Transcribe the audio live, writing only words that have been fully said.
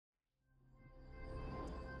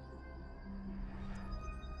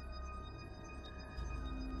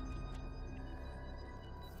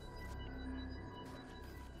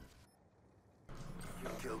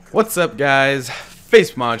What's up, guys?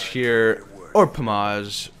 FaZe Pamaj here, or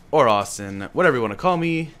Pamaj, or Austin, whatever you want to call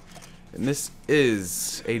me. And this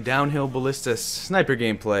is a downhill Ballista sniper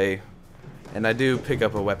gameplay. And I do pick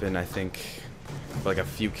up a weapon, I think, for like a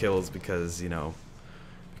few kills because, you know,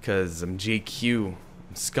 because I'm JQ.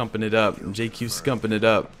 I'm scumping it up. I'm JQ scumping it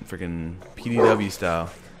up. Freaking PDW style.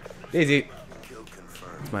 Daisy.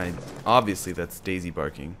 It's my, obviously that's Daisy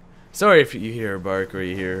barking. Sorry if you hear her bark or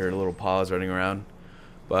you hear her little paws running around.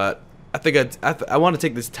 But I think I want to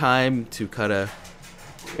take this time to kind of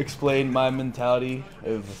explain my mentality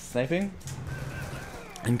of sniping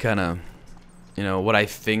and kind of, you know, what I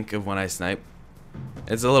think of when I snipe.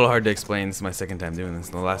 It's a little hard to explain. This is my second time doing this.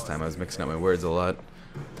 The last time I was mixing up my words a lot.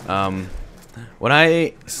 When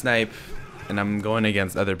I snipe and I'm going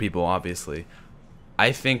against other people, obviously,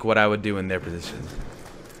 I think what I would do in their position.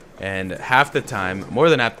 And half the time, more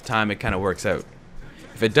than half the time, it kind of works out.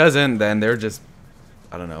 If it doesn't, then they're just,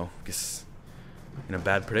 I don't know, just, you know,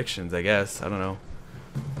 bad predictions, I guess. I don't know.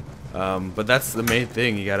 But that's the main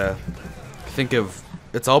thing. You gotta think of,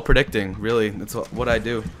 it's all predicting, really. That's what I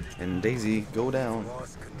do. And Daisy, go down.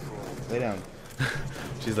 Lay down.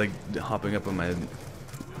 She's like hopping up on my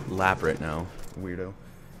lap right now. Weirdo.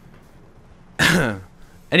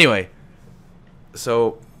 Anyway,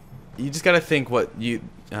 so you just gotta think what you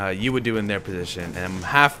would do in their position, and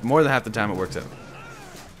more than half the time it works out.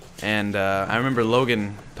 And I remember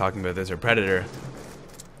Logan talking about this, or Predator,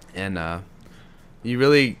 and you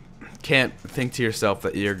really can't think to yourself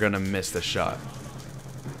that you're gonna miss the shot.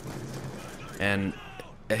 And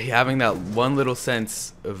having that one little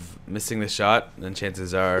sense of missing the shot, then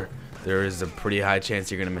chances are there is a pretty high chance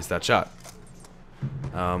you're gonna miss that shot.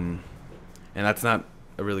 And that's not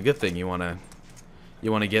a really good thing. You wanna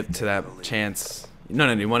get to that chance.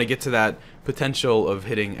 No, you want to get to that potential of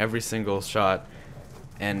hitting every single shot,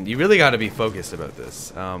 and you really got to be focused about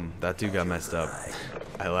this. That dude got messed up.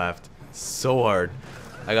 I laughed so hard.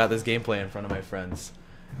 I got this gameplay in front of my friends,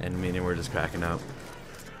 and me and him were just cracking up.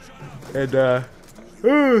 And oh,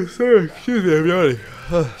 sorry, excuse me, I'm yawning.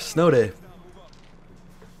 Snow day.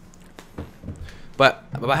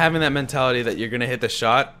 But by having that mentality that you're gonna hit the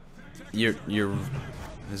shot, there's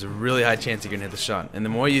a really high chance you're gonna hit the shot, and the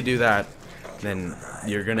more you do that, then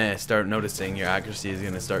you're gonna start noticing your accuracy is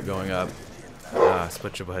gonna start going up.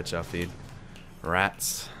 Split triple headshot feed.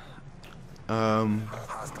 Rats. So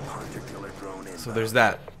there's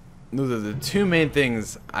that. Those are the two main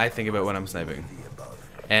things I think about when I'm sniping.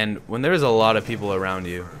 And when there's a lot of people around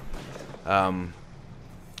you,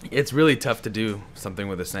 it's really tough to do something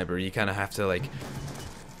with a sniper. You kind of have to like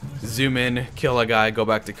zoom in, kill a guy, go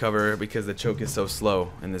back to cover, because the choke is so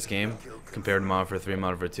slow in this game compared to Modern Warfare 3 and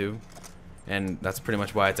Modern Warfare 2. And that's pretty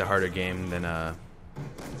much why it's a harder game than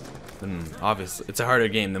obviously it's a harder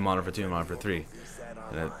game than Modern Warfare 2 and Modern Warfare 3.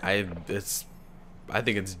 And I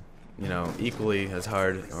think it's, you know, equally as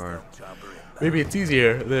hard, or maybe it's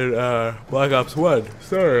easier than Black Ops 1.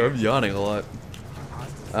 Sorry, I'm yawning a lot.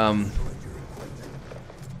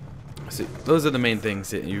 So those are the main things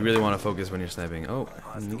that you really want to focus when you're sniping. Oh,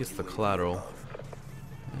 and he gets the collateral.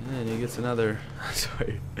 And he gets another.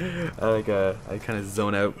 Sorry, I kind of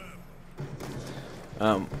zone out.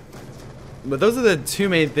 But those are the two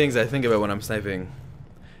main things I think about when I'm sniping,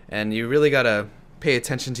 and you really gotta pay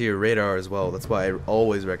attention to your radar as well. That's why I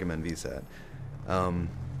always recommend VSAT. I'm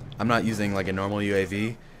not using like a normal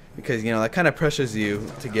UAV because, you know, that kind of pressures you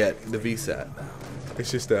to get the VSAT.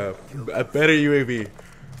 It's just a better UAV.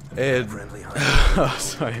 And oh,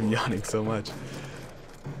 sorry, I'm yawning so much.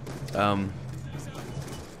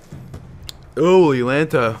 Oh,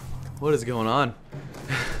 Atlanta, what is going on?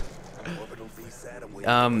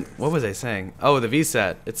 What was I saying? Oh, the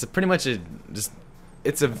VSAT. It's pretty much it's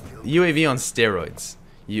a UAV on steroids.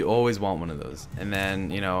 You always want one of those. And then,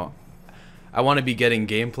 you know, I want to be getting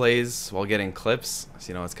gameplays while getting clips. So,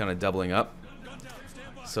 you know, it's kind of doubling up.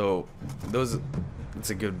 So it's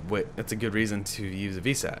a good way. It's a good reason to use a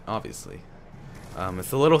VSAT, obviously. It's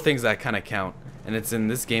the little things that kind of count. And it's in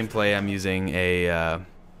this gameplay I'm using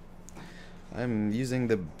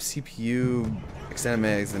the CPU, extended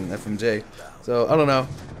mags, and FMJ. So I don't know.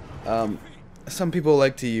 Some people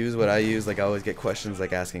like to use what I use. Like, I always get questions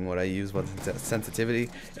like asking what I use, what's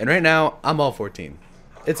sensitivity. And right now I'm all 14.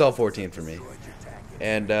 It's all 14 for me.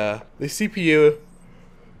 And the CPU,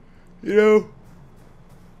 you know,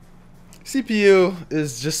 CPU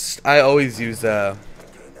is just, I always use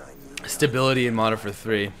stability in Modern Warfare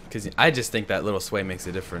 3 because I just think that little sway makes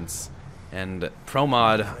a difference. And Pro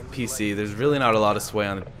Mod PC, there's really not a lot of sway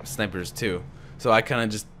on the snipers too. So I kind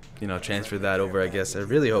of just, you know, transfer that over, I guess. I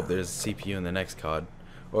really hope there's CPU in the next COD,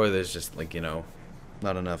 or there's just, like, you know,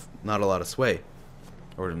 not a lot of sway.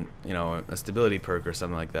 or you know, a stability perk or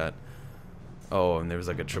something like that. Oh, and there was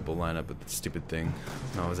like a triple lineup with the stupid thing.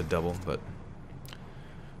 No, it was a double, but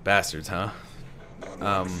bastards, huh?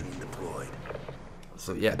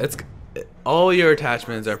 So yeah, all your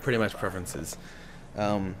attachments are pretty much preferences.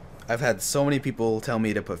 I've had so many people tell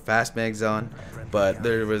me to put fast mags on, but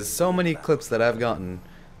there was so many clips that I've gotten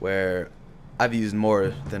where I've used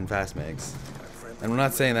more than fast mags. And I'm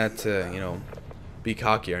not saying that to, you know, be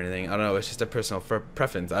cocky or anything. I don't know, it's just a personal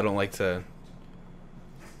preference. I don't like to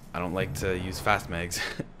use fast mags.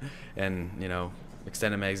 And, you know,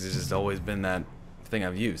 extended mags has just always been that thing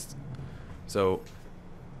I've used. So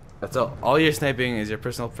that's all your sniping is your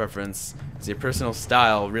personal preference. It's your personal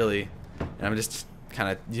style, really. And I'm just kind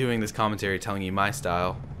of doing this commentary telling you my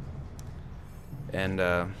style. And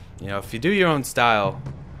you know, if you do your own style,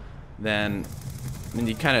 then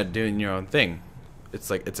you're kind of doing your own thing. It's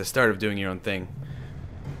like it's a start of doing your own thing.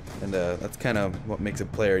 And that's kind of what makes a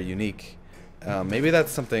player unique. Maybe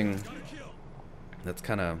that's something that's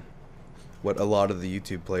kind of what a lot of the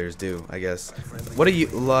YouTube players do, I guess. What a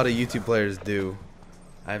lot of YouTube players do,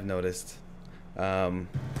 I've noticed. No.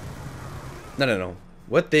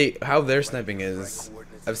 How their sniping is,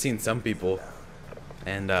 I've seen some people,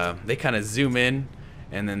 and they kind of zoom in,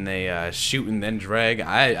 and then they shoot and then drag.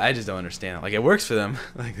 I just don't understand it. Like, it works for them.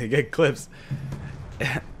 Like, they get clips.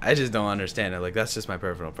 I just don't understand it. Like, that's just my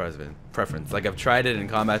personal preference. Like, I've tried it in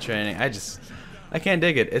combat training. I can't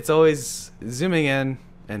dig it. It's always zooming in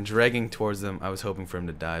and dragging towards them. I was hoping for him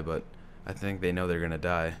to die, but I think they know they're gonna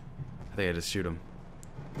die. I think I just shoot him.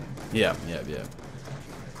 Yeah.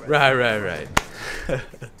 Right.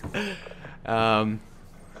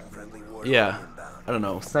 Yeah, I don't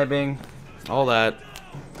know, sniping, all that.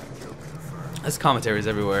 This commentary is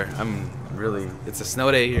everywhere. It's a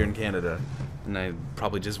snow day here in Canada, and I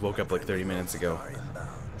probably just woke up like 30 minutes ago.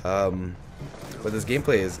 But this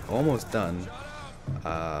gameplay is almost done.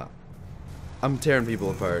 I'm tearing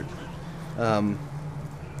people apart. I'm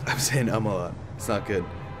saying a lot. It's not good.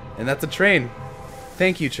 And that's a train.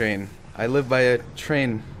 Thank you, train. I live by a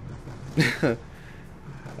train.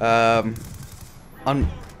 On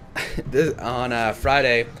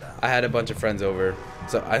Friday, I had a bunch of friends over.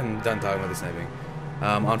 So I'm done talking about the sniping.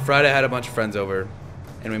 On Friday, I had a bunch of friends over,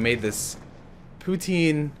 and we made this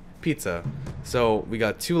poutine pizza. So we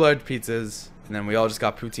got 2 large pizzas, and then we all just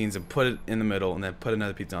got poutines and put it in the middle, and then put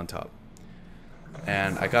another pizza on top.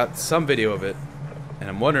 And I got some video of it, and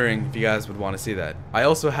I'm wondering if you guys would want to see that. I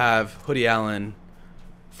also have Hoodie Allen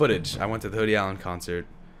footage. I went to the Hoodie Allen concert,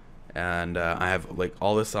 and I have like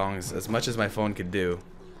all the songs, as much as my phone could do,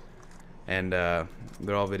 and they're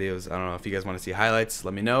all videos. I don't know if you guys want to see highlights,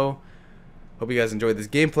 let me know. Hope you guys enjoyed this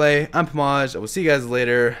gameplay. I'm Pamaj. I will see you guys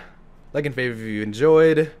later. Like and favorite if you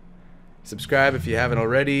enjoyed, subscribe if you haven't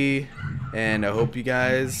already, and I hope you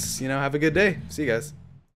guys, you know, have a good day. See you guys.